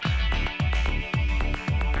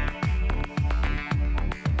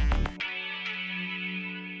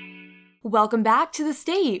Welcome back to the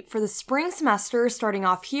state for the spring semester starting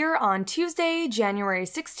off here on Tuesday, January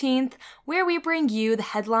 16th, where we bring you the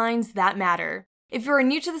headlines that matter. If you're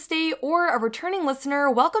new to the state or a returning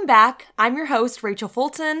listener, welcome back. I'm your host, Rachel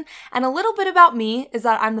Fulton, and a little bit about me is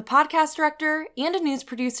that I'm the podcast director and a news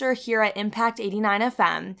producer here at Impact 89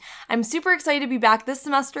 FM. I'm super excited to be back this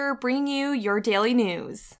semester bringing you your daily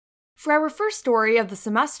news. For our first story of the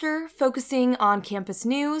semester, focusing on campus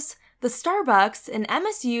news, the Starbucks in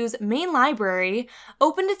MSU's main library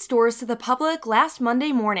opened its doors to the public last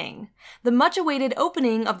Monday morning. The much-awaited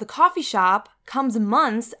opening of the coffee shop comes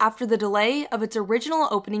months after the delay of its original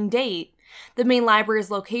opening date. The main library's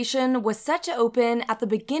location was set to open at the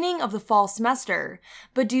beginning of the fall semester,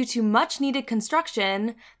 but due to much-needed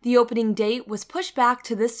construction, the opening date was pushed back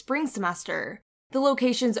to this spring semester. The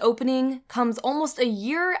location's opening comes almost a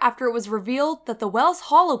year after it was revealed that the Wells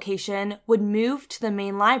Hall location would move to the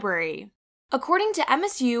main library. According to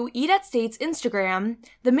MSU Eat at State's Instagram,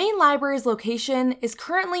 the main library's location is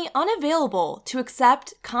currently unavailable to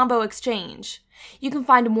accept combo exchange. You can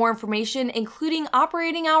find more information, including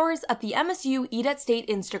operating hours, at the MSU Eat at State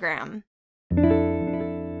Instagram.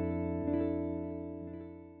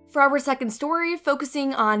 For our second story,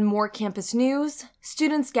 focusing on more campus news,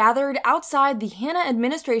 students gathered outside the Hanna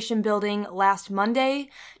Administration Building last Monday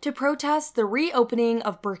to protest the reopening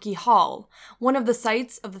of Berkey Hall, one of the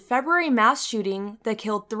sites of the February mass shooting that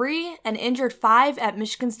killed 3 and injured 5 at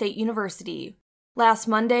Michigan State University. Last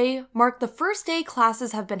Monday marked the first day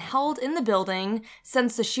classes have been held in the building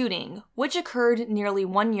since the shooting, which occurred nearly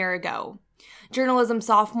 1 year ago. Journalism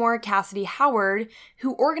sophomore Cassidy Howard,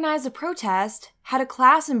 who organized the protest, had a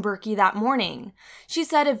class in Berkey that morning. She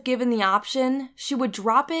said if given the option, she would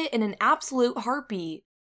drop it in an absolute heartbeat.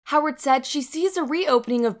 Howard said she sees the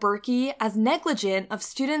reopening of Berkey as negligent of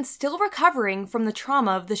students still recovering from the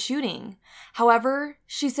trauma of the shooting. However,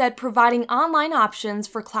 she said providing online options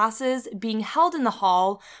for classes being held in the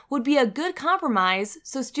hall would be a good compromise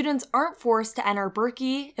so students aren't forced to enter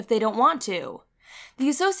Berkey if they don't want to. The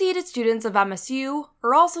Associated Students of MSU,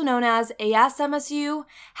 or also known as ASMSU,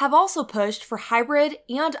 have also pushed for hybrid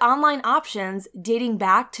and online options dating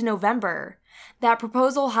back to November. That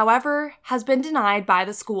proposal, however, has been denied by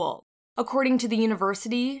the school. According to the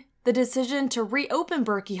university, the decision to reopen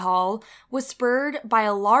Berkey Hall was spurred by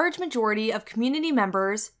a large majority of community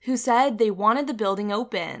members who said they wanted the building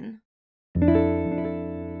open.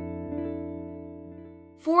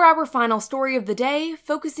 For our final story of the day,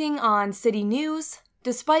 focusing on city news,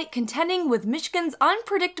 despite contending with Michigan's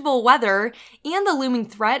unpredictable weather and the looming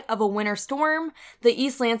threat of a winter storm, the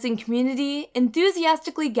East Lansing community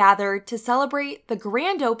enthusiastically gathered to celebrate the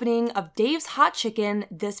grand opening of Dave's Hot Chicken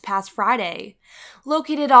this past Friday.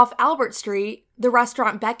 Located off Albert Street, the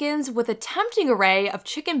restaurant beckons with a tempting array of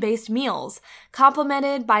chicken-based meals,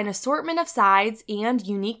 complemented by an assortment of sides and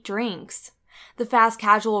unique drinks. The fast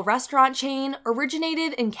casual restaurant chain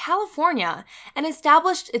originated in California and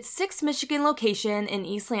established its 6th Michigan location in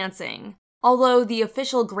East Lansing. Although the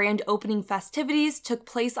official grand opening festivities took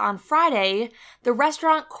place on Friday, the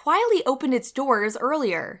restaurant quietly opened its doors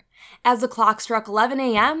earlier. As the clock struck 11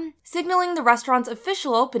 a.m., signaling the restaurant's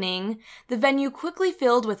official opening, the venue quickly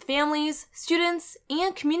filled with families, students,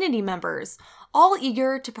 and community members, all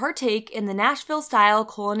eager to partake in the Nashville-style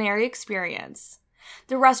culinary experience.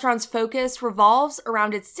 The restaurant's focus revolves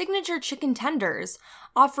around its signature chicken tenders,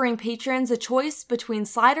 offering patrons a choice between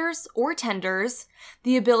sliders or tenders,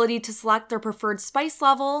 the ability to select their preferred spice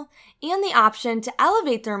level, and the option to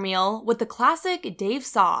elevate their meal with the classic Dave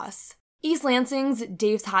sauce. East Lansing's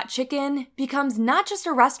Dave's Hot Chicken becomes not just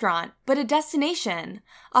a restaurant, but a destination,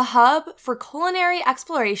 a hub for culinary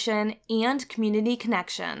exploration and community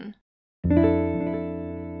connection.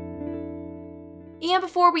 And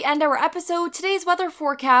before we end our episode, today's weather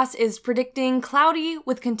forecast is predicting cloudy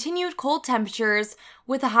with continued cold temperatures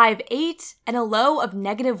with a high of 8 and a low of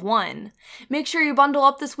 -1. Make sure you bundle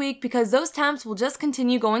up this week because those temps will just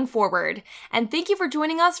continue going forward. And thank you for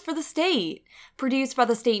joining us for The State, produced by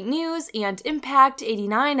the State News and Impact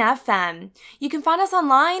 89 FM. You can find us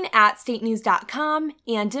online at statenews.com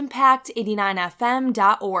and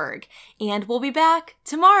impact89fm.org. And we'll be back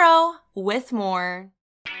tomorrow with more.